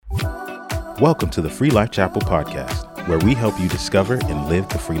Welcome to the Free Life Chapel podcast, where we help you discover and live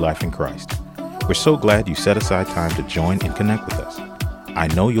the free life in Christ. We're so glad you set aside time to join and connect with us. I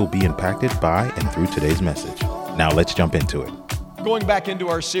know you'll be impacted by and through today's message. Now let's jump into it. Going back into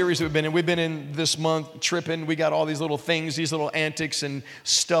our series that we've been in this month, Trippin. We got all these little things, these little antics and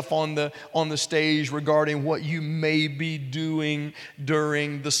stuff on the stage regarding what you may be doing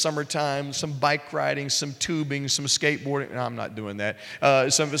during the summertime. Some bike riding, some tubing, some skateboarding. No, I'm not doing that.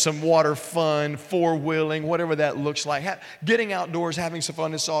 Some water fun, four-wheeling, whatever that looks like. Getting outdoors, having some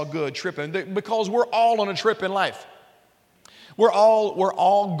fun, it's all good. Trippin, because we're all on a trip in life. We're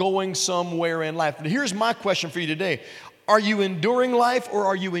all going somewhere in life. Here's my question for you today. Are you enduring life or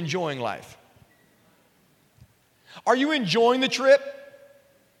are you enjoying life? Are you enjoying the trip?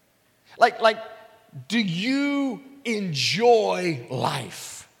 Like, do you enjoy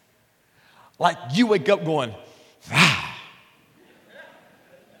life? Like you wake up going, ah.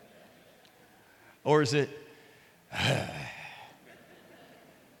 Or is it, ah.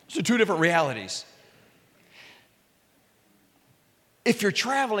 So two different realities. If you're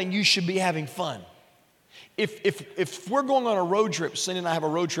traveling, you should be having fun. If we're going on a road trip, Cindy and I have a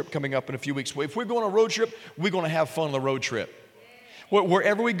road trip coming up in a few weeks. If we're going on a road trip, we're going to have fun on the road trip.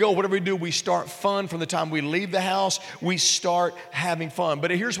 Wherever we go, whatever we do, we start fun from the time we leave the house. We start having fun. But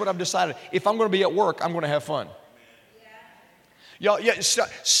here's what I've decided. If I'm going to be at work, I'm going to have fun. Y'all,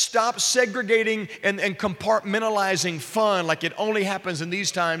 stop segregating and compartmentalizing fun like it only happens in these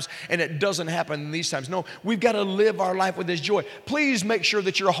times and it doesn't happen in these times. No, we've got to live our life with this joy. Please make sure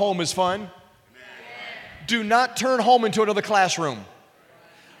that your home is fun. Do not turn home into another classroom.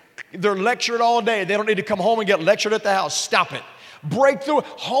 They're lectured all day. They don't need to come home and get lectured at the house. Stop it. Break through.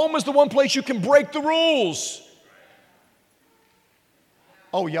 Home is the one place you can break the rules.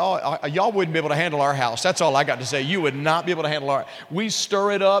 Oh, y'all wouldn't be able to handle our house. That's all I got to say. You would not be able to handle our. We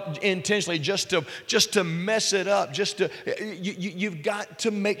stir it up intentionally just to mess it up. You've got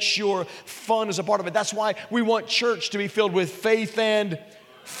to make sure fun is a part of it. That's why we want church to be filled with faith and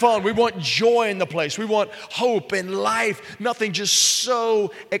fun. We want joy in the place. We want hope and life. Nothing just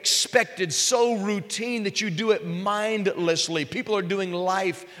so expected, so routine that you do it mindlessly. People are doing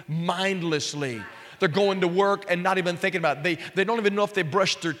life mindlessly. They're going to work and not even thinking about it. They don't even know if they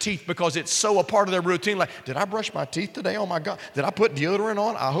brushed their teeth because it's so a part of their routine. Like, did I brush my teeth today? Oh my God. Did I put deodorant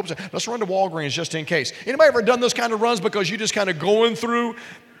on? I hope so. Let's run to Walgreens just in case. Anybody ever done those kind of runs because you just kind of going through?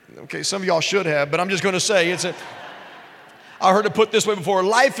 Okay, some of y'all should have, but I'm just going to say I heard it put this way before.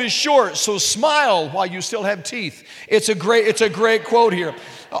 Life is short, so smile while you still have teeth. It's a great quote here.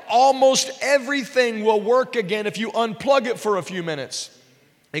 Almost everything will work again if you unplug it for a few minutes,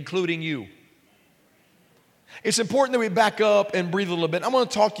 including you. It's important that we back up and breathe a little bit. I'm going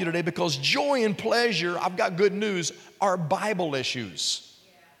to talk to you today because joy and pleasure, I've got good news, are Bible issues.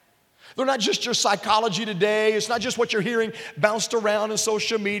 They're not just your psychology today. It's not just what you're hearing bounced around in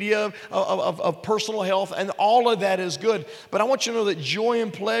social media of personal health, and all of that is good. But I want you to know that joy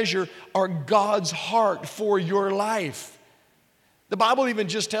and pleasure are God's heart for your life. The Bible even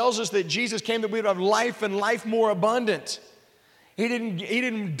just tells us that Jesus came that we would have life and life more abundant. He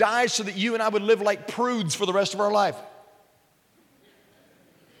didn't die so that you and I would live like prudes for the rest of our life.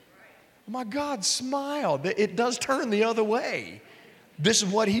 Oh my God, smile. It does turn the other way. This is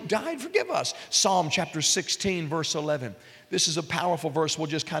what He died. Forgive us. Psalm chapter 16, verse 11. This is a powerful verse we'll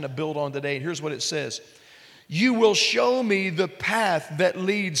just kind of build on today. And here's what it says. You will show me the path that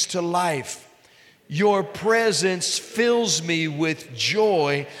leads to life. Your presence fills me with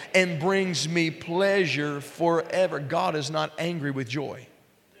joy and brings me pleasure forever. God is not angry with joy.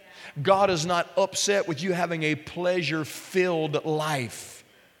 God is not upset with you having a pleasure-filled life.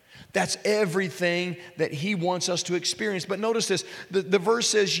 That's everything that He wants us to experience. But notice this, the verse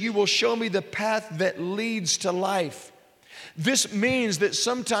says, you will show me the path that leads to life. This means that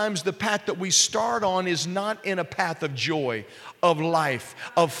sometimes the path that we start on is not in a path of joy, of life,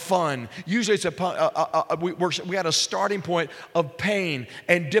 of fun. Usually it's we had a starting point of pain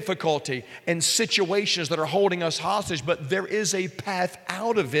and difficulty and situations that are holding us hostage, but there is a path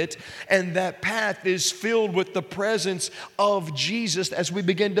out of it, and that path is filled with the presence of Jesus as we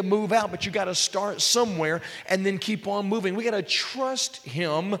begin to move out. But you got to start somewhere and then keep on moving. We got to trust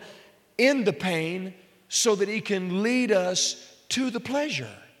Him in the pain so that He can lead us to the pleasure.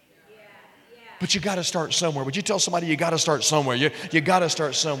 But you got to start somewhere. Would you tell somebody you got to start somewhere? You got to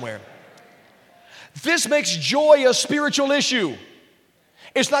start somewhere. This makes joy a spiritual issue.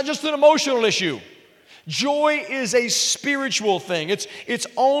 It's not just an emotional issue. Joy is a spiritual thing. It's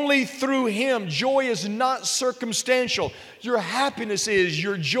only through Him. Joy is not circumstantial. Your happiness is,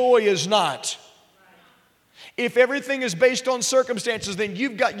 your joy is not. If everything is based on circumstances, then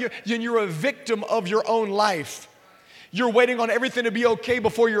you're a victim of your own life. You're waiting on everything to be okay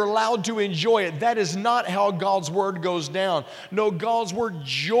before you're allowed to enjoy it. That is not how God's Word goes down. No, God's Word,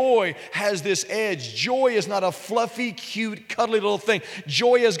 joy has this edge. Joy is not a fluffy, cute, cuddly little thing.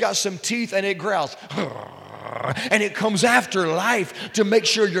 Joy has got some teeth and it growls. And it comes after life to make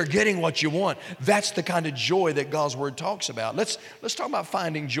sure you're getting what you want. That's the kind of joy that God's Word talks about. Let's talk about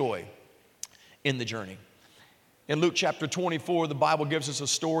finding joy in the journey. In Luke chapter 24, the Bible gives us a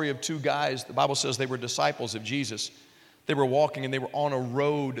story of two guys. The Bible says they were disciples of Jesus. They were walking and they were on a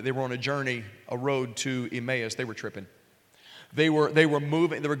road. They were on a journey, a road to Emmaus. They were tripping. They were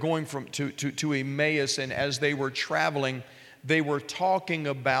moving. They were going to Emmaus, and as they were traveling, they were talking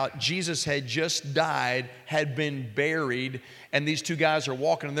about Jesus had just died, had been buried, and these two guys are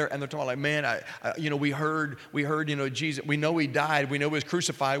walking in there, and they're talking like, man, we heard, Jesus, we know he died, we know he was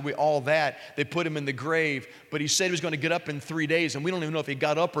crucified, all that. They put him in the grave, but he said he was going to get up in 3 days, and we don't even know if he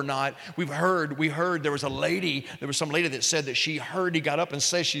got up or not. We heard there was some lady that said that she heard he got up and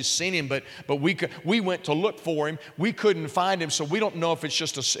says she's seen him, but we went to look for him. We couldn't find him, so we don't know if it's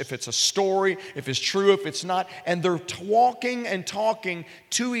if it's a story, if it's true, if it's not. And they're walking and talking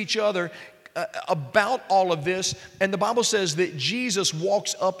to each other about all of this, and the Bible says that Jesus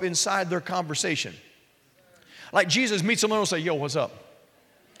walks up inside their conversation. Like Jesus meets someone and will say, yo, what's up?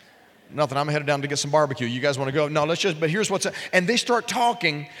 Nothing, I'm headed down to get some barbecue. You guys want to go? No, but here's what's up. And they start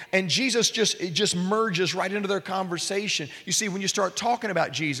talking, and Jesus just merges right into their conversation. You see, when you start talking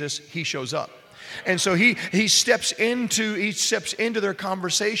about Jesus, he shows up. And so he steps into their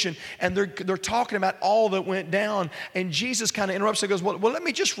conversation, and they're talking about all that went down. And Jesus kind of interrupts and goes, well, let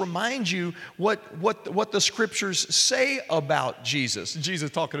me just remind you what the scriptures say about Jesus.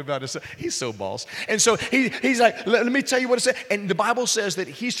 Jesus talking about himself. He's so boss. And so he's like, let me tell you what it says. And the Bible says that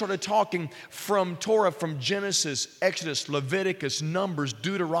he started talking from Torah, from Genesis, Exodus, Leviticus, Numbers,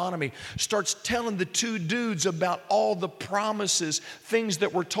 Deuteronomy, starts telling the two dudes about all the promises, things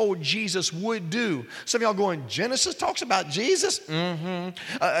that were told Jesus would do. Some of y'all going, Genesis talks about Jesus?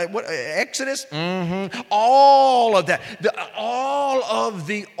 Mm-hmm. Exodus? Mm-hmm. All of that. All of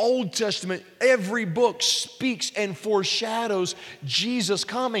the Old Testament, every book speaks and foreshadows Jesus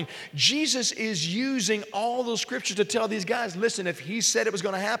coming. Jesus is using all those scriptures to tell these guys, listen, if he said it was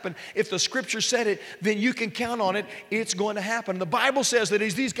going to happen, if the scripture said it, then you can count on it. It's going to happen. The Bible says that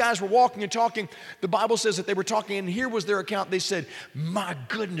as these guys were walking and talking, the Bible says that they were talking, and here was their account. They said, my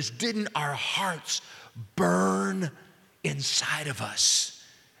goodness, didn't our hearts burn inside of us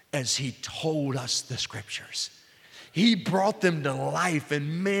as he told us the scriptures? He brought them to life,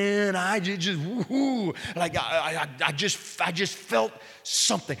 and man, I just felt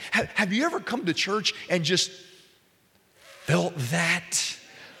something. Have you ever come to church and just felt that?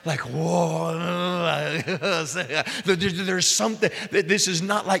 Like, whoa, there's something. This is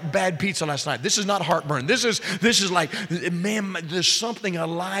not like bad pizza last night. This is not heartburn. This is like, man, there's something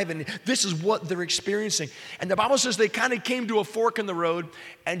alive, and this is what they're experiencing. And the Bible says they kind of came to a fork in the road,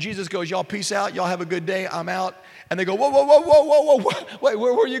 and Jesus goes, y'all peace out. Y'all have a good day. I'm out. And they go, whoa. Wait,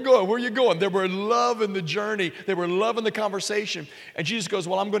 where are you going? Where are you going? They were loving the journey. They were loving the conversation. And Jesus goes,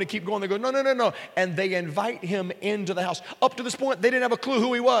 well, I'm going to keep going. They go, no. And they invite him into the house. Up to this point, they didn't have a clue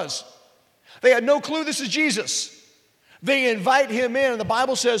who he was. They had no clue this is Jesus. They invite him in, and the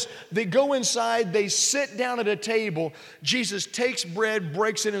Bible says they go inside, they sit down at a table. Jesus takes bread,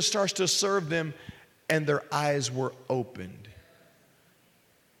 breaks it, and starts to serve them, and their eyes were opened.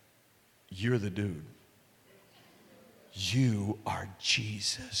 You're the dude. You are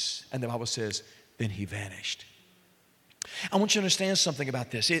Jesus. And the Bible says, then he vanished. I want you to understand something about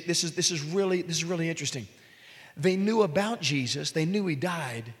this. This is really interesting. They knew about Jesus. They knew he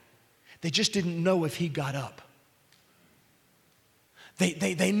died. They just didn't know if he got up.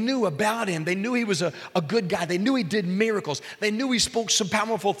 They knew about him. They knew he was a good guy. They knew he did miracles. They knew he spoke some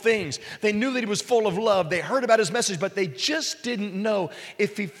powerful things. They knew that he was full of love. They heard about his message, but they just didn't know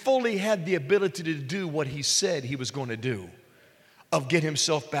if he fully had the ability to do what he said he was going to do, of get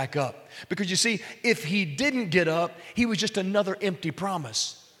himself back up. Because you see, if he didn't get up, he was just another empty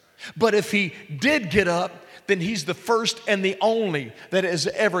promise. But if he did get up, then he's the first and the only that has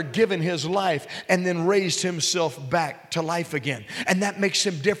ever given his life and then raised himself back to life again. And that makes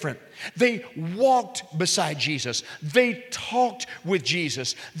him different. They walked beside Jesus. They talked with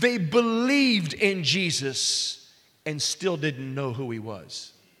Jesus. They believed in Jesus and still didn't know who he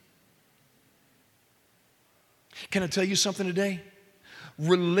was. Can I tell you something today?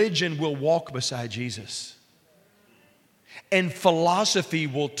 Religion will walk beside Jesus, and philosophy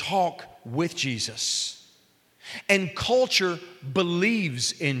will talk with Jesus, and culture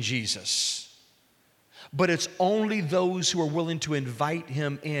believes in Jesus. But it's only those who are willing to invite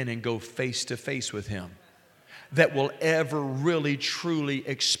him in and go face to face with him that will ever really truly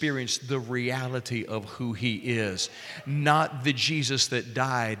experience the reality of who he is. Not the Jesus that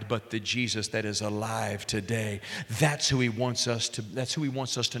died, but the Jesus that is alive today. That's who he wants us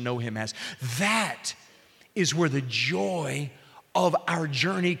to know him as. That is where the joy of our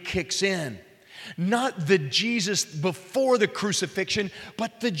journey kicks in. Not the Jesus before the crucifixion,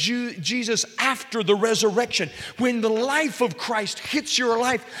 but the Jesus after the resurrection. When the life of Christ hits your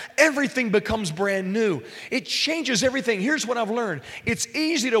life, everything becomes brand new. It changes everything. Here's what I've learned. It's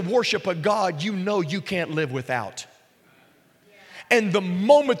easy to worship a God you know you can't live without. And the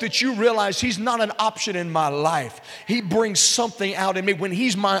moment that you realize he's not an option in my life, he brings something out in me. When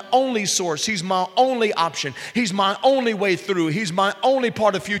he's my only source, he's my only option, he's my only way through, he's my only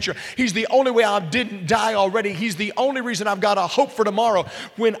part of future, he's the only way I didn't die already, he's the only reason I've got a hope for tomorrow.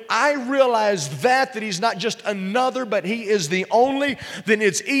 When I realize that he's not just another, but he is the only, then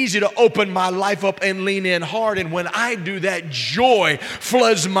it's easy to open my life up and lean in hard. And when I do that, joy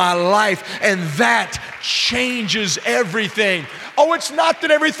floods my life, and that changes everything. Oh, it's not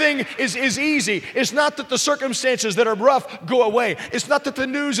that everything is easy. It's not that the circumstances that are rough go away. It's not that the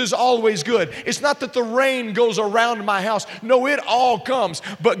news is always good. It's not that the rain goes around my house. No, it all comes.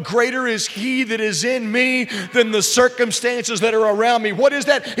 But greater is he that is in me than the circumstances that are around me. What is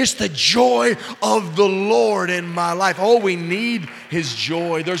that? It's the joy of the Lord in my life. Oh, we need his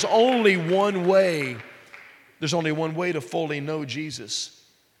joy. There's only one way. There's only one way to fully know Jesus.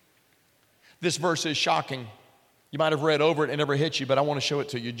 This verse is shocking. You might have read over it and never hit you, but I want to show it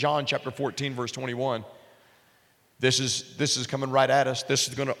to you. John chapter 14, verse 21. This is coming right at us. This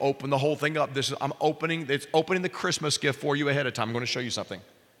is going to open the whole thing up. It's opening the Christmas gift for you ahead of time. I'm going to show you something.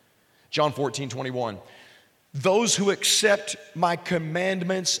 John 14, 21. Those who accept my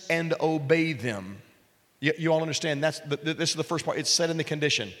commandments and obey them. You all understand? This is the first part. It's set in the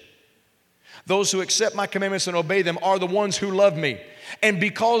condition. Those who accept my commandments and obey them are the ones who love me. And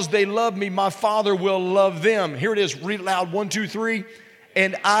because they love me, my Father will love them. Here it is. Read it loud. 1, 2, 3.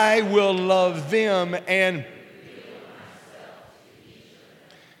 And I will love them and...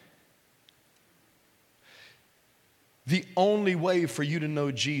 The only way for you to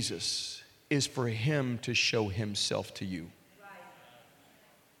know Jesus is for him to show himself to you.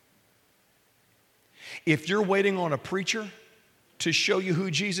 If you're waiting on a preacher to show you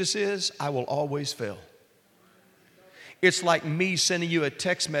who Jesus is, I will always fail. It's like me sending you a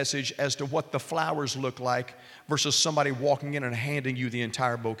text message as to what the flowers look like versus somebody walking in and handing you the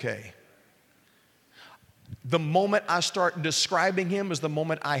entire bouquet. The moment I start describing him is the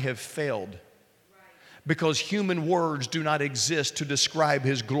moment I have failed. Because human words do not exist to describe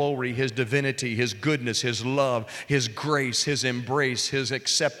his glory, his divinity, his goodness, his love, his grace, his embrace, his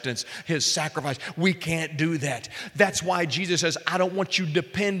acceptance, his sacrifice. We can't do that. That's why Jesus says, I don't want you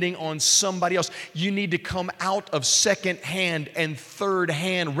depending on somebody else. You need to come out of second-hand and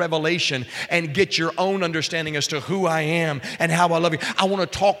third-hand revelation and get your own understanding as to who I am and how I love you. I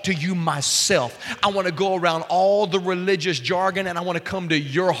want to talk to you myself. I want to go around all the religious jargon, and I want to come to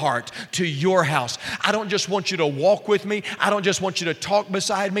your heart, to your house. I don't just want you to walk with me. I don't just want you to talk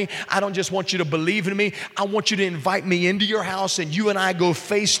beside me. I don't just want you to believe in me. I want you to invite me into your house and you and I go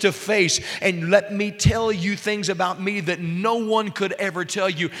face to face and let me tell you things about me that no one could ever tell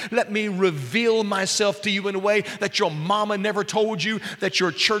you. Let me reveal myself to you in a way that your mama never told you, that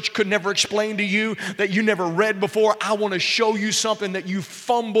your church could never explain to you, that you never read before. I want to show you something that you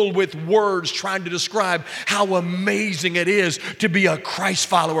fumble with words trying to describe how amazing it is to be a Christ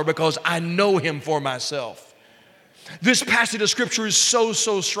follower because I know him for myself. This passage of scripture is so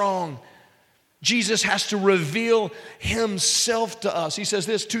strong. Jesus has to reveal himself to us. He says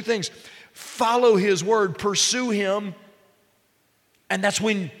this, 2 things. Follow his word, pursue him, and that's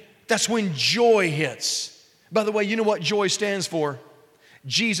when joy hits. By the way, you know what joy stands for?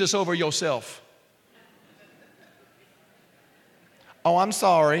 Jesus over yourself. Oh, I'm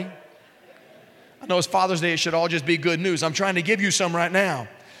sorry. I know it's Father's Day, it should all just be good news. I'm trying to give you some right now.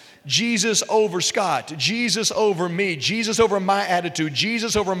 Jesus over Scott, Jesus over me, Jesus over my attitude,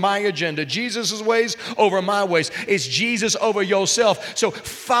 Jesus over my agenda, Jesus' ways over my ways. It's Jesus over yourself. So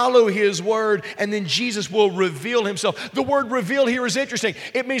follow his word and then Jesus will reveal himself. The word reveal here is interesting.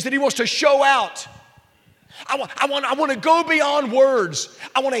 It means that he wants to show out. I want to go beyond words.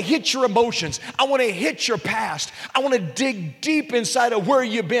 I want to hit your emotions. I want to hit your past. I want to dig deep inside of where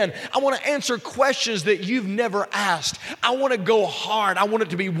you've been. I want to answer questions that you've never asked. I want to go hard. I want it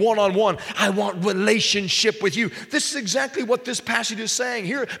to be one-on-one. I want relationship with you. This is exactly what this passage is saying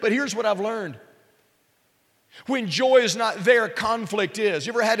here. But here's what I've learned. When joy is not there, conflict is.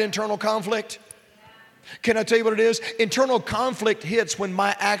 You ever had internal conflict? Can I tell you what it is? Internal conflict hits when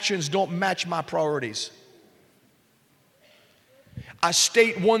my actions don't match my priorities. I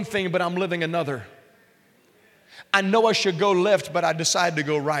state one thing, but I'm living another. I know I should go left, but I decide to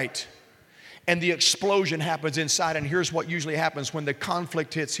go right. And the explosion happens inside. And here's what usually happens when the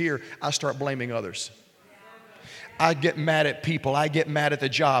conflict hits here. I start blaming others. I get mad at people. I get mad at the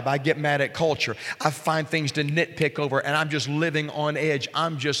job. I get mad at culture. I find things to nitpick over, and I'm just living on edge.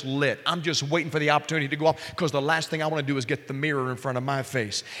 I'm just lit. I'm just waiting for the opportunity to go off, because the last thing I want to do is get the mirror in front of my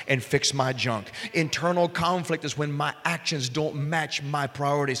face and fix my junk. Internal conflict is when my actions don't match my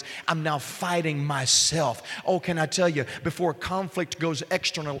priorities. I'm now fighting myself. Oh, can I tell you, before conflict goes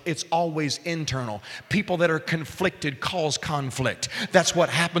external, it's always internal. People that are conflicted cause conflict. That's what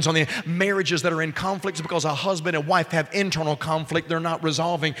happens on the marriages that are in conflict, is because a husband and wife have internal conflict they're not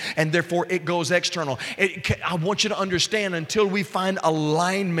resolving, and therefore it goes external. I want you to understand, until we find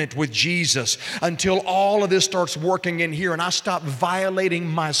alignment with Jesus, until all of this starts working in here and I stop violating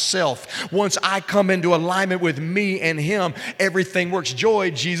myself, once I come into alignment with me and Him, everything works.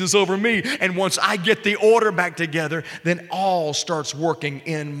 Joy, Jesus over me. And once I get the order back together, then all starts working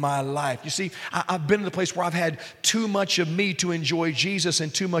in my life. You see, I've been in the place where I've had too much of me to enjoy Jesus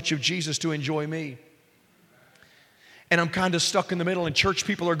and too much of Jesus to enjoy me. And I'm kind of stuck in the middle, and church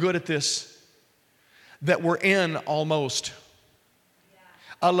people are good at this, that we're in almost.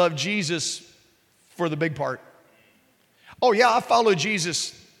 I love Jesus for the big part. Oh yeah, I follow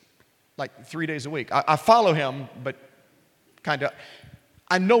Jesus like 3 days a week. I follow Him, but kind of,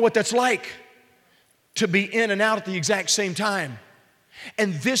 I know what that's like to be in and out at the exact same time.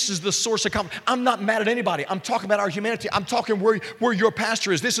 And this is the source of conflict. I'm not mad at anybody. I'm talking about our humanity. I'm talking where your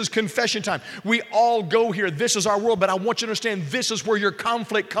pastor is. This is confession time. We all go here. This is our world. But I want you to understand, this is where your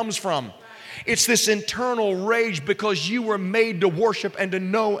conflict comes from. It's this internal rage because you were made to worship and to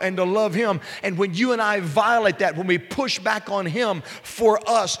know and to love Him. And when you and I violate that, when we push back on Him for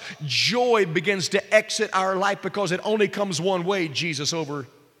us, joy begins to exit our life, because it only comes one way: Jesus over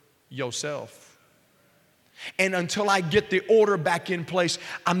yourself. And until I get the order back in place,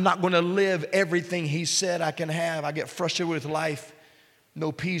 I'm not going to live everything He said I can have. I get frustrated with life.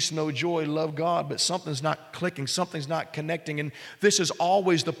 No peace, no joy, love God, but something's not clicking, something's not connecting. And this is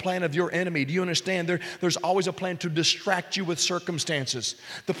always the plan of your enemy. Do you understand? There's always a plan to distract you with circumstances.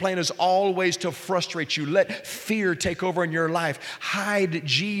 The plan is always to frustrate you. Let fear take over in your life. Hide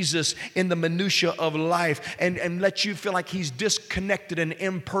Jesus in the minutia of life, and let you feel like He's disconnected and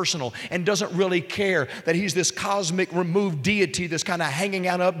impersonal and doesn't really care, that He's this cosmic removed deity that's kind of hanging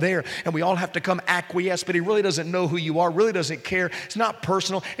out up there, and we all have to come acquiesce, but He really doesn't know who you are, really doesn't care. It's not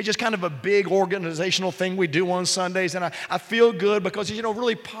personal. It's just kind of a big organizational thing we do on Sundays, and I feel good because,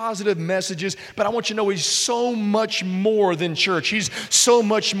 really positive messages, but I want you to know He's so much more than church. He's so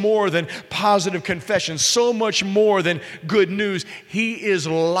much more than positive confession, so much more than good news. He is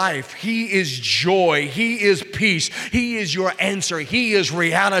life. He is joy. He is peace. He is your answer. He is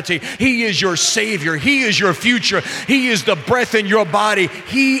reality. He is your Savior. He is your future. He is the breath in your body.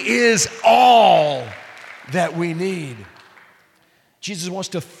 He is all that we need. Jesus wants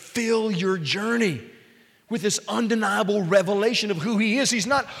to fill your journey with this undeniable revelation of who He is. He's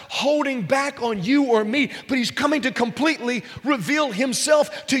not holding back on you or me, but He's coming to completely reveal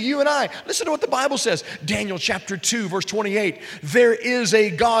Himself to you and I. Listen to what the Bible says. Daniel chapter 2, verse 28. There is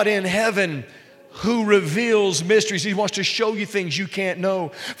a God in heaven who reveals mysteries. He wants to show you things you can't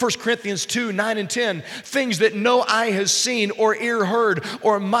know. 1 Corinthians 2, 9 and 10. Things that no eye has seen or ear heard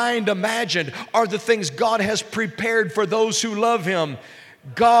or mind imagined are the things God has prepared for those who love Him.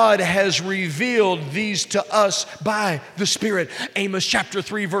 God has revealed these to us by the Spirit. Amos chapter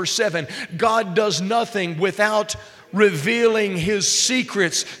 3, verse 7. God does nothing without revealing His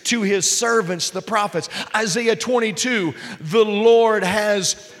secrets to His servants, the prophets. Isaiah 22, the Lord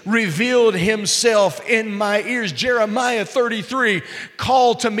has revealed Himself in my ears. Jeremiah 33,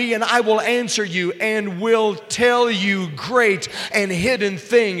 call to me and I will answer you and will tell you great and hidden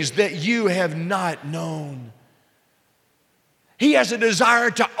things that you have not known. He has a desire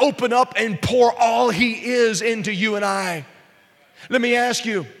to open up and pour all He is into you and I. Let me ask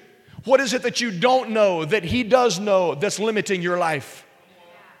you, what is it that you don't know that He does know that's limiting your life?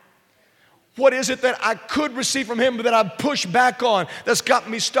 What is it that I could receive from Him but that I push back on that's got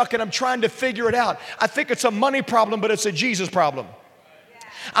me stuck and I'm trying to figure it out? I think it's a money problem, but it's a Jesus problem.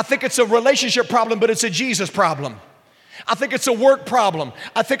 I think it's a relationship problem, but it's a Jesus problem. I think it's a work problem.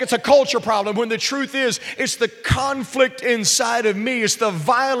 I think it's a culture problem, when the truth is, it's the conflict inside of me. It's the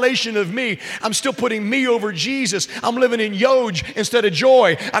violation of me. I'm still putting me over Jesus. I'm living in Yoj instead of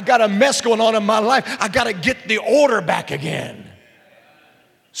joy. I've got a mess going on in my life. I've got to get the order back again.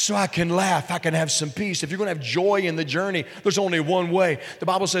 so I can laugh, I can have some peace. If you're going to have joy in the journey, there's only one way. The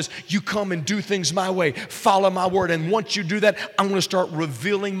Bible says, you come and do things my way, follow my word. And once you do that, I'm going to start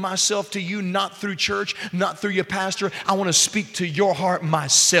revealing myself to you, not through church, not through your pastor. I want to speak to your heart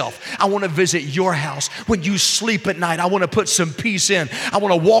myself. I want to visit your house. When you sleep at night, I want to put some peace in. I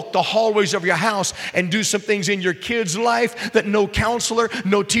want to walk the hallways of your house and do some things in your kid's life that no counselor,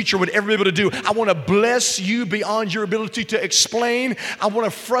 no teacher would ever be able to do. I want to bless you beyond your ability to explain. I want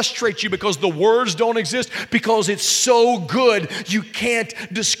to frustrate you because the words don't exist, because it's so good you can't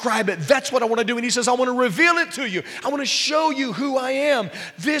describe it. That's what I want to do. And he says, I want to reveal it to you. I want to show you who I am.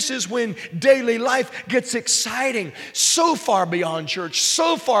 This is when daily life gets exciting, so far beyond church,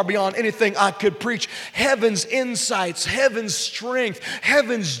 so far beyond anything I could preach. Heaven's insights, heaven's strength,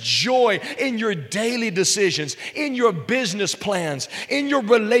 heaven's joy in your daily decisions, in your business plans, in your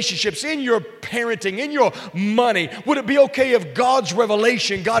relationships, in your parenting, in your money. Would it be okay if God's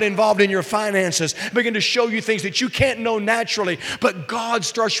revelation got involved in your finances, begin to show you things that you can't know naturally, but God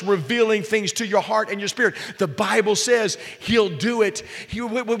starts revealing things to your heart and your spirit? The Bible says He'll do it.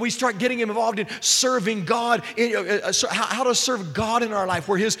 When we start getting involved in serving God, how to serve God in our life,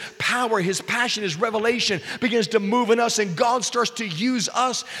 where His power, His passion, His revelation begins to move in us, and God starts to use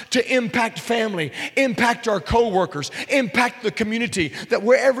us to impact family, impact our co-workers, impact the community, that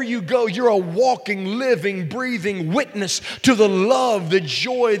wherever you go, you're a walking, living, breathing witness to the love, the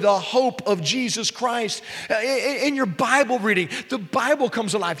joy, the hope of Jesus Christ. In your Bible reading, the Bible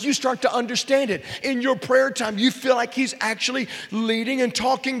comes alive. You start to understand it. In your prayer time, you feel like He's actually leading and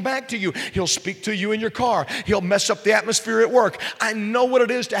talking back to you. He'll speak to you in your car. He'll mess up the atmosphere at work. I know what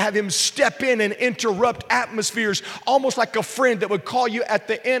it is to have Him step in and interrupt atmospheres, almost like a friend that would call you at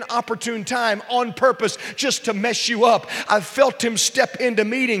the inopportune time on purpose just to mess you up. I've felt Him step into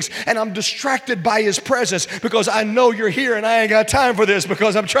meetings, and I'm distracted by His presence because I know you're here and I ain't got time for this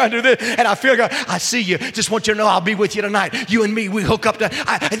because I'm trying to do this. And I feel like, I see you. Just want you to know I'll be with you tonight. You and me, we hook up.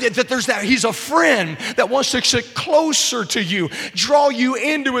 There's that. He's a friend that wants to sit closer to you, draw you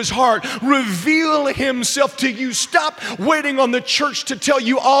into His heart, reveal Himself to you. Stop waiting on the church to tell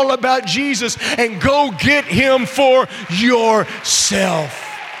you all about Jesus and go get Him for yourself.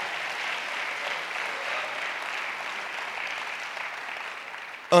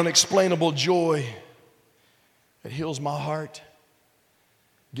 Unexplainable joy that heals my heart,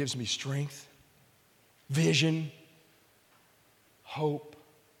 gives me strength, vision, hope.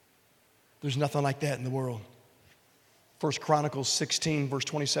 There's nothing like that in the world. 1 Chronicles 16 verse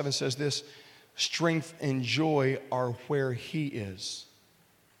 27 says this: strength and joy are where He is.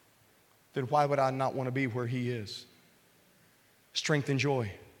 Then why would I not want to be where He is? Strength and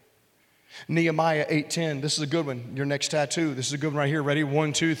joy. Nehemiah 8:10, this is a good one. Your next tattoo, this is a good one right here. Ready?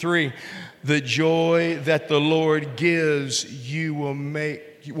 1, 2, 3. The joy that the Lord gives you will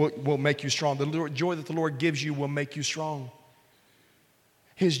make you strong. The joy that the Lord gives you will make you strong.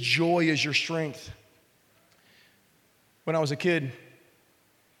 His joy is your strength. When I was a kid,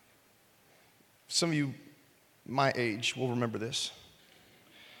 some of you my age will remember this.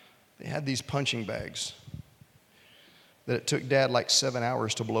 They had these punching bags that it took Dad like 7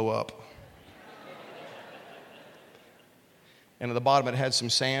 hours to blow up. And at the bottom it had some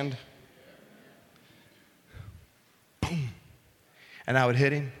sand. Boom. And I would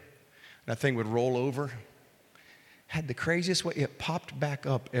hit him, and that thing would roll over. Had the craziest way, it popped back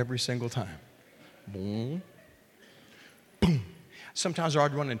up every single time. Boom. Boom. Sometimes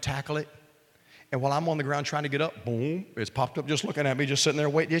I'd run and tackle it, and while I'm on the ground trying to get up, boom, it's popped up just looking at me, just sitting there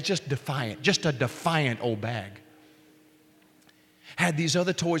waiting. It's just defiant, just a defiant old bag. Had these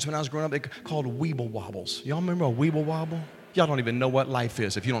other toys when I was growing up called Weeble Wobbles. Y'all remember a Weeble Wobble? Y'all don't even know what life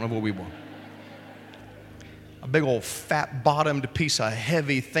is if you don't know what Weeble. A big old fat bottomed piece of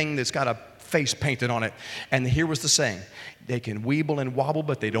heavy thing that's got a face painted on it. And here was the saying: they can weeble and wobble,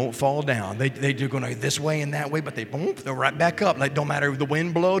 but they don't fall down. They're going this way and that way, but they're right back up. Like, don't matter if the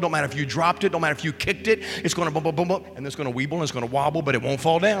wind blow, don't matter if you dropped it, don't matter if you kicked it, it's going to boom, boom, boom, boom, and it's going to weeble and it's going to wobble, but it won't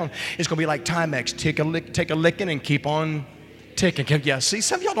fall down. It's going to be like Timex. Take a licking and keep on ticking. Yeah, see,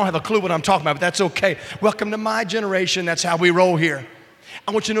 some of y'all don't have a clue what I'm talking about, but that's okay. Welcome to my generation. That's how we roll here.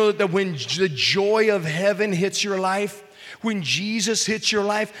 I want you to know that when the joy of heaven hits your life, when Jesus hits your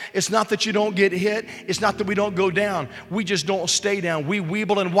life, it's not that you don't get hit. It's not that we don't go down. We just don't stay down. We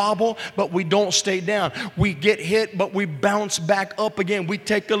weeble and wobble, but we don't stay down. We get hit, but we bounce back up again. We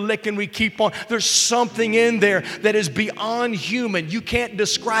take a lick and we keep on. There's something in there that is beyond human. You can't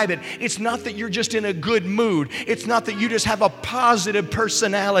describe it. It's not that you're just in a good mood. It's not that you just have a positive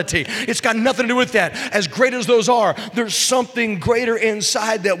personality. It's got nothing to do with that. As great as those are, there's something greater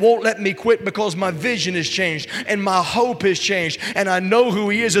inside that won't let me quit because my vision has changed and my hope hope has changed, and I know who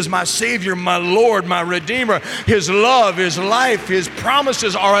He is as my Savior, my Lord, my Redeemer. His love, His life, His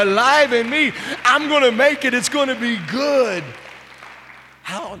promises are alive in me. I'm going to make it. It's going to be good.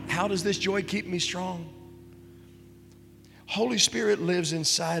 How does this joy keep me strong? Holy Spirit lives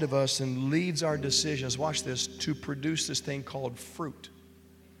inside of us and leads our decisions, watch this, to produce this thing called fruit.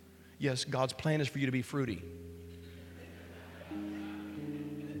 Yes, God's plan is for you to be fruity.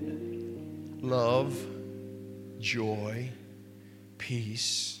 Love, joy,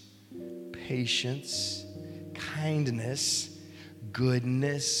 peace, patience, kindness,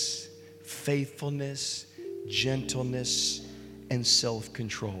 goodness, faithfulness, gentleness, and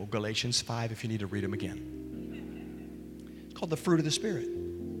self-control. Galatians 5, if you need to read them again. It's called the fruit of the Spirit.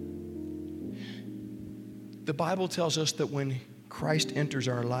 The Bible tells us that when Christ enters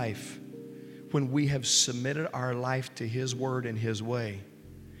our life, when we have submitted our life to His word and His way,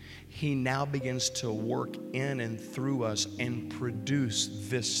 He now begins to work in and through us and produce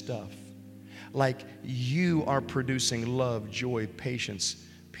this stuff. Like you are producing love, joy, patience,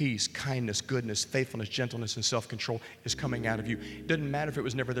 peace, kindness, goodness, faithfulness, gentleness, and self-control is coming out of you. It doesn't matter if it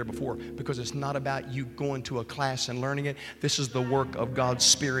was never there before, because it's not about you going to a class and learning it. This is the work of God's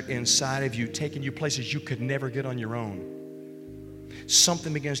Spirit inside of you, taking you places you could never get on your own.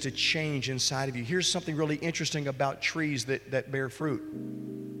 Something begins to change inside of you. Here's something really interesting about trees that bear fruit.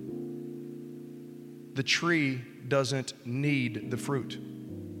 The tree doesn't need the fruit.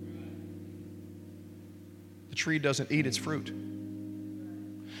 The tree doesn't eat its fruit.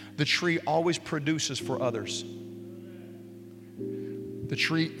 The tree always produces for others. The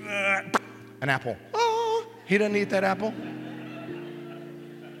tree, an apple. Oh, he doesn't eat that apple.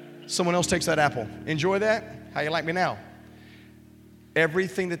 Someone else takes that apple. Enjoy that? How you like me now?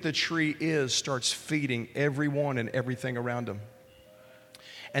 Everything that the tree is starts feeding everyone and everything around them.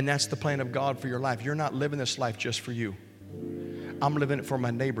 And that's the plan of God for your life. You're not living this life just for you. I'm living it for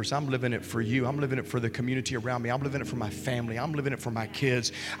my neighbors. I'm living it for you. I'm living it for the community around me. I'm living it for my family. I'm living it for my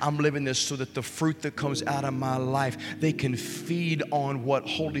kids. I'm living this so that the fruit that comes out of my life, they can feed on what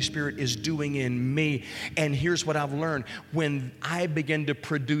Holy Spirit is doing in me. And here's what I've learned. When I begin to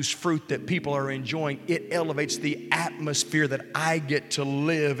produce fruit that people are enjoying, it elevates the atmosphere that I get to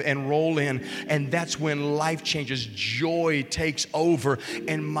live and roll in. And that's when life changes. Joy takes over.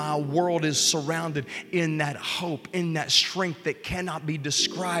 And my world is surrounded in that hope, in that strength that cannot be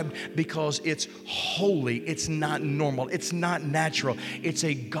described, because it's holy, it's not normal, it's not natural. It's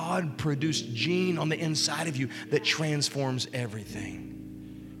a God-produced gene on the inside of you that transforms everything.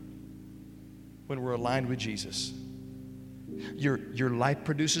 When we're aligned with Jesus, your life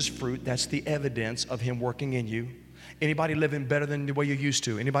produces fruit. That's the evidence of Him working in you. Anybody living better than the way you used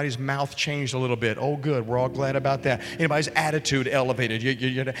to? Anybody's mouth changed a little bit? Oh, good. We're all glad about that. Anybody's attitude elevated?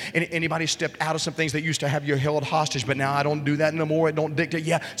 Anybody stepped out of some things that used to have you held hostage, but now I don't do that no more. I don't dictate.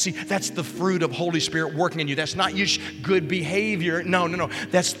 Yeah, see, that's the fruit of Holy Spirit working in you. That's not your good behavior. No.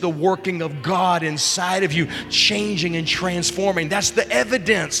 That's the working of God inside of you, changing and transforming. That's the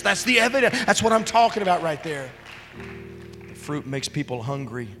evidence. That's the evidence. That's what I'm talking about right there. The fruit makes people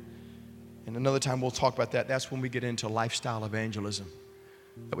hungry. And another time we'll talk about that. That's when we get into lifestyle evangelism.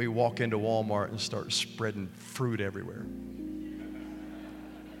 That we walk into Walmart and start spreading fruit everywhere.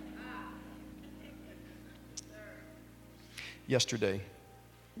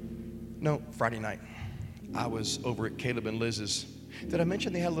 Friday night, I was over at Caleb and Liz's. Did I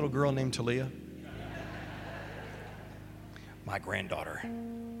mention they had a little girl named Talia? My granddaughter.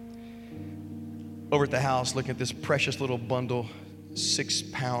 Over at the house, looking at this precious little bundle, 6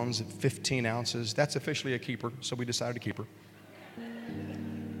 pounds and 15 ounces. That's officially a keeper, so we decided to keep her.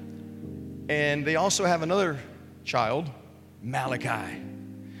 And they also have another child, Malachi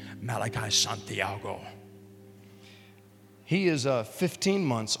Santiago. He is 15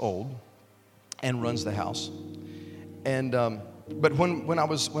 months old and runs the house. And but when I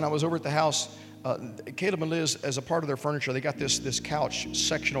was over at the house, Caleb and Liz, as a part of their furniture, they got this couch,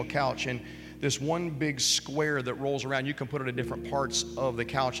 sectional couch, and this one big square that rolls around. You can put it in different parts of the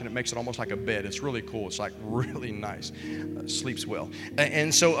couch, and it makes it almost like a bed. It's really cool. It's like really nice. Sleeps well.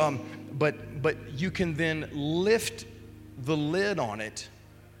 And so, but you can then lift the lid on it,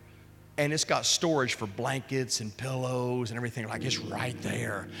 and it's got storage for blankets and pillows and everything. Like, it's right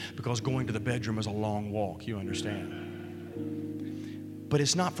there, because going to the bedroom is a long walk. You understand? But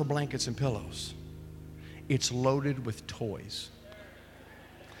it's not for blankets and pillows. It's loaded with toys.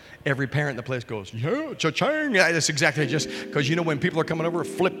 Every parent in the place goes, yeah, cha-ching. Yeah, that's exactly, just because when people are coming over,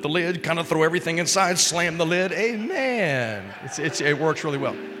 flip the lid, kind of throw everything inside, slam the lid. Amen. It works really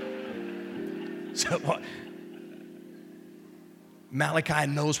well. So Malachi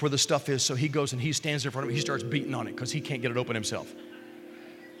knows where the stuff is, so he goes and he stands in front of me. He starts beating on it because he can't get it open himself.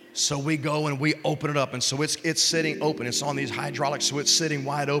 So we go and we open it up, and so it's sitting open. It's on these hydraulics, so it's sitting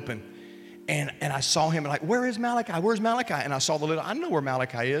wide open. And I saw him, and like, where is Malachi? Where's Malachi? And I saw the little, I know where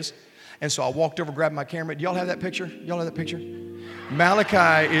Malachi is. And so I walked over, grabbed my camera. Do y'all have that picture? Y'all have that picture?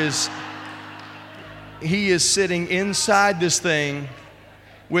 Malachi he is sitting inside this thing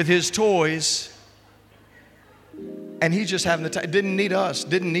with his toys. And he's just having the time. Didn't need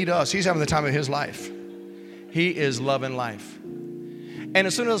us. He's having the time of his life. He is loving life. And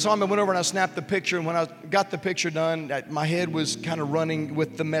as soon as I saw him, I went over and I snapped the picture. And when I got the picture done, my head was kind of running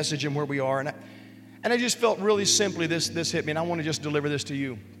with the message and where we are. And I just felt really simply, this hit me. And I want to just deliver this to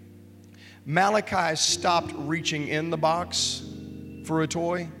you. Malachi stopped reaching in the box for a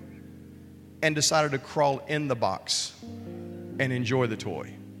toy and decided to crawl in the box and enjoy the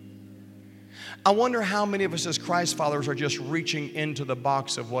toy. I wonder how many of us as Christ followers are just reaching into the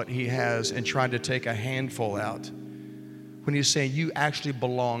box of what he has and trying to take a handful out when he's saying you actually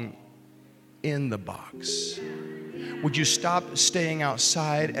belong in the box. Would you stop staying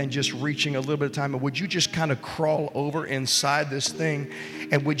outside and just reaching a little bit of time? And would you just kind of crawl over inside this thing?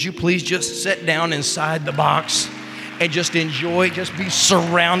 And would you please just sit down inside the box and just enjoy, just be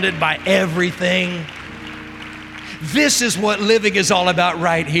surrounded by everything? This is what living is all about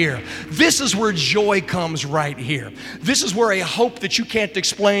right here. This is where joy comes right here. This is where a hope that you can't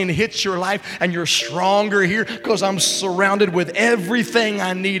explain hits your life, and you're stronger here because I'm surrounded with everything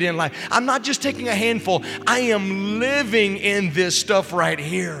I need in life. I'm not just taking a handful. I am living in this stuff right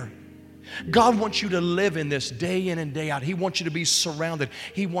here. God wants you to live in this day in and day out. He wants you to be surrounded.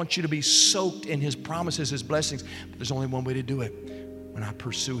 He wants you to be soaked in his promises, his blessings. But there's only one way to do it. When I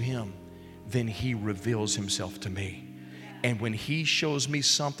pursue him, then he reveals himself to me. And when he shows me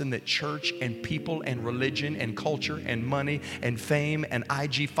something that church and people and religion and culture and money and fame and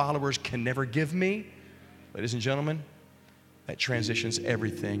IG followers can never give me, ladies and gentlemen, that transitions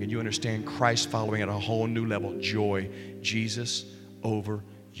everything. And you understand Christ following at a whole new level. Joy, Jesus over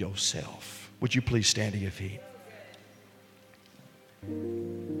yourself. Would you please stand to your feet?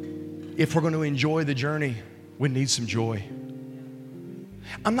 If we're going to enjoy the journey, we need some joy.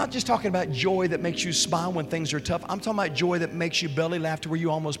 I'm not just talking about joy that makes you smile when things are tough. I'm talking about joy that makes you belly laugh to where you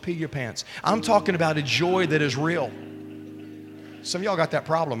almost pee your pants. I'm talking about a joy that is real. Some of y'all got that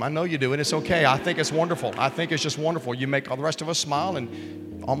problem. I know you do, and it's okay. I think it's wonderful. I think it's just wonderful. You make all the rest of us smile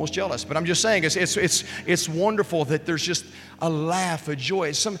and almost jealous. But I'm just saying, it's wonderful that there's just a laugh, a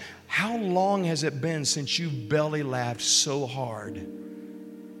joy. How long has it been since you belly laughed so hard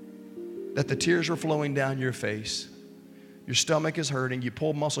that the tears were flowing down your face? Your stomach is hurting. You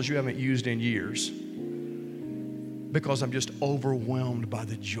pull muscles you haven't used in years because I'm just overwhelmed by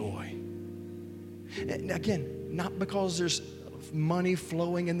the joy. And again, not because there's money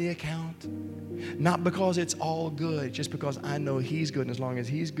flowing in the account, not because it's all good, just because I know he's good. And as long as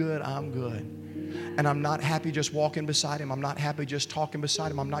he's good, I'm good. And I'm not happy just walking beside him. I'm not happy just talking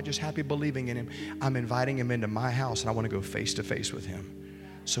beside him. I'm not just happy believing in him. I'm inviting him into my house, and I want to go face to face with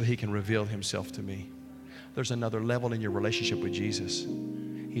him so he can reveal himself to me. There's another level in your relationship with Jesus.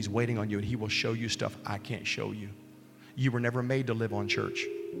 He's waiting on you, and he will show you stuff I can't show you. You were never made to live on church.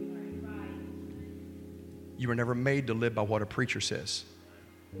 You were never made to live by what a preacher says.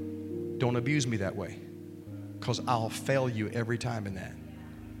 Don't abuse me that way, because I'll fail you every time in that.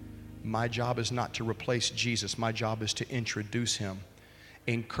 My job is not to replace Jesus. My job is to introduce him,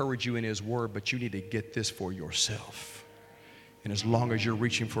 encourage you in his word, but you need to get this for yourself. And as long as you're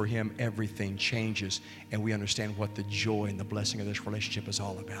reaching for him, everything changes, and we understand what the joy and the blessing of this relationship is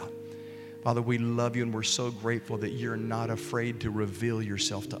all about. Father, we love you, and we're so grateful that you're not afraid to reveal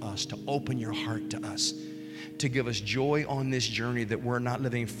yourself to us, to open your heart to us, to give us joy on this journey, that we're not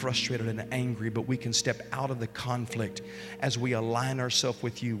living frustrated and angry, but we can step out of the conflict as we align ourselves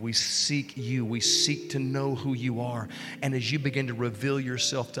with you. We seek you. We seek to know who you are. And as you begin to reveal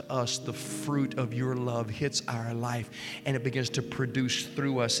yourself to us, the fruit of your love hits our life, and it begins to produce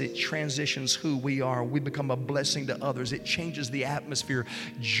through us. It transitions who we are. We become a blessing to others. It changes the atmosphere.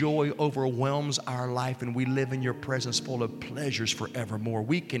 Joy overwhelms our life, and we live in your presence full of pleasures forevermore.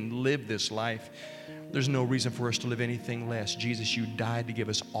 We can live this life. There's no reason for us to live anything less. Jesus, you died to give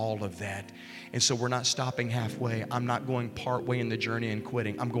us all of that. And so we're not stopping halfway. I'm not going part way in the journey and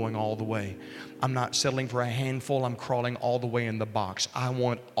quitting. I'm going all the way. I'm not settling for a handful. I'm crawling all the way in the box. I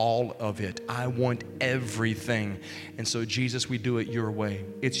want all of it. I want everything. And so, Jesus, we do it your way.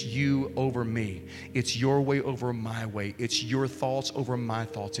 It's you over me. It's your way over my way. It's your thoughts over my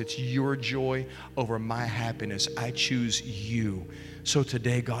thoughts. It's your joy over my happiness. I choose you. So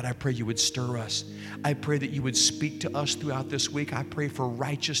today, God, I pray you would stir us. I pray that you would speak to us throughout this week. I pray for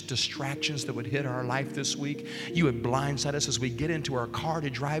righteous distractions that would hit our life this week. You would blindside us as we get into our car to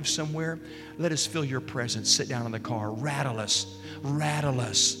drive somewhere. Let us feel your presence. Sit down in the car. Rattle us. Rattle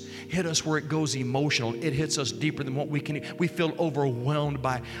us. Hit us where it goes emotional. It hits us deeper than what we can. We feel overwhelmed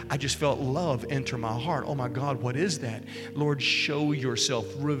by, I just felt love enter my heart. Oh my God, what is that? Lord, show yourself.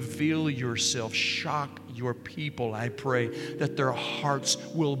 Reveal yourself. Shock your people, I pray, that their hearts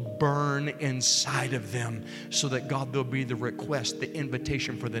will burn inside of them so that, God, there'll be the request, the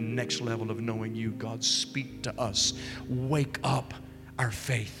invitation for the next level of knowing you. God, speak to us. Wake up our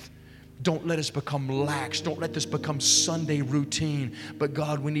faith. Don't let us become lax. Don't let this become Sunday routine. But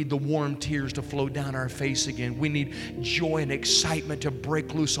God, we need the warm tears to flow down our face again. We need joy and excitement to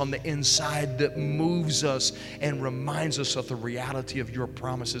break loose on the inside that moves us and reminds us of the reality of your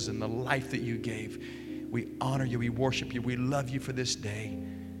promises and the life that you gave. We honor you. We worship you. We love you for this day.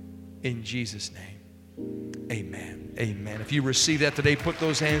 In Jesus' name, amen. Amen. If you receive that today, put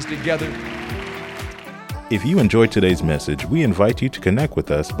those hands together. If you enjoyed today's message, we invite you to connect with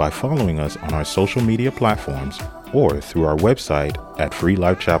us by following us on our social media platforms or through our website at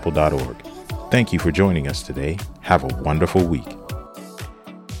freelifechapel.org. Thank you for joining us today. Have a wonderful week.